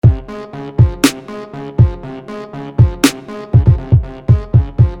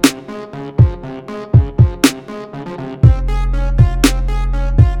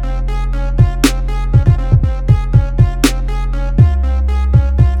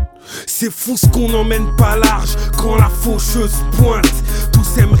C'est fou ce qu'on n'emmène pas large quand la faucheuse pointe.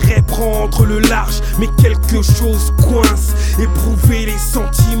 Tous aimeraient prendre le large, mais quelque chose coince. Éprouver les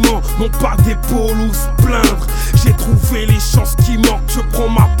sentiments, non pas d'épaule ou se plaindre. J'ai trouvé les chances qui manquent, je prends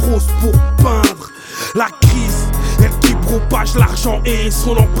ma prose pour peindre. La crise, elle qui propage l'argent et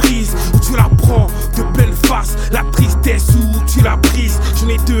son emprise. Où tu la prends de belle face, la tristesse où tu la brises. Je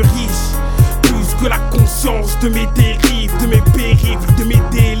n'ai de riche plus que la conscience de mes dérives, de mes périples, de mes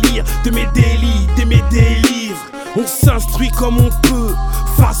délires, de mes délits, de mes délivres. On s'instruit comme on peut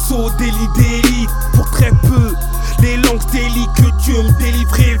face aux délits d'élite. Pour très peu, les langues délits que Dieu me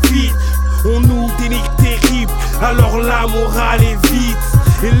délivrait vite. On nous dénigre terrible, alors la morale est vide.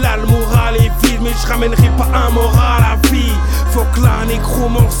 Et là le moral est vide, mais je ramènerai pas un moral à vie. Faut que la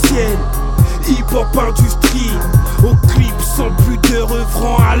nécromancienne, hip-hop industrie, au clip sans plus de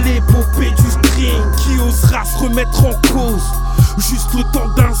refrain à l'épopée du string. Qui osera se remettre en cause, juste le temps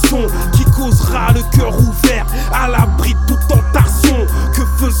d'un son qui causera le cœur ouvert à l'abri de toute tentation. Que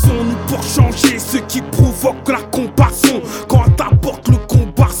faisons-nous pour changer ce qui provoque la compassion? Quand à ta porte le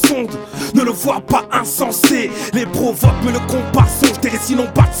combat sonde, ne le vois pas insensé. Les provoques mais le compassons. Tes récits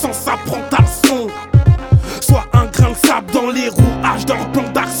n'ont pas de sens, ça prend ta leçon. Soit un grain de sable dans les rouages de leur plan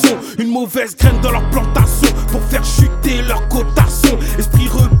d'action, une mauvaise graine dans leur plantation pour faire chuter leur cotation. Esprit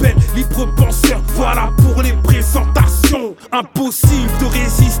rebelle, libre penseur, voilà pour les présentations. Impossible de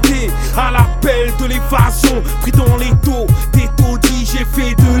résister à l'appel de l'évasion. Pris dans les taux, des taudis, j'ai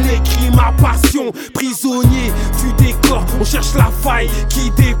fait de l'écrit ma passion. Prisonnier du décor, on cherche la faille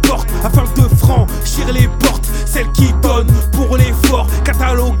qui déporte afin de franchir les portes, celles qui donnent pour l'effort.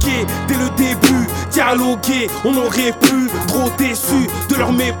 Catalogué dès le début, dialogué, on aurait pu. Trop déçu de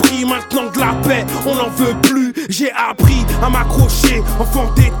leur mépris, maintenant de la paix, on n'en veut plus. J'ai appris à m'accrocher, enfant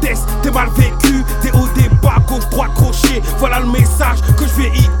des tests, des mal vécus, des hauts, des bas, gauche, droite, crochet. Voilà le message que je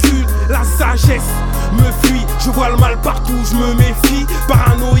véhicule. La sagesse me fuit, je vois le mal partout, je me méfie.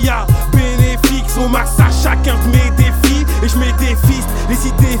 Paranoïa, bénéfique, au max à chacun de mes défis. Et je mets des fils, les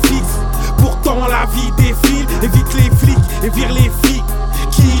idées fixes. Pourtant la vie défile, évite les flics et vire les filles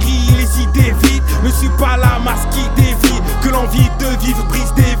qui rient, les idées vides. Ne suis pas la masse qui dévie, que l'envie de vivre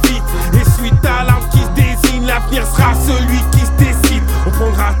brise des vides. Et suite à l'âme qui se désigne, l'avenir sera celui qui se décide. On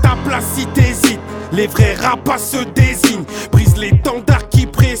prendra ta place si t'hésites, les vrais rapaces se désignent. Brise l'étendard qui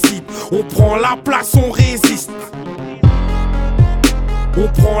précide, on prend la place, on résiste. On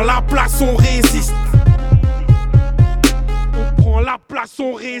prend la place, on résiste. On prend la place,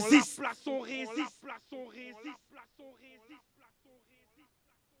 on résiste.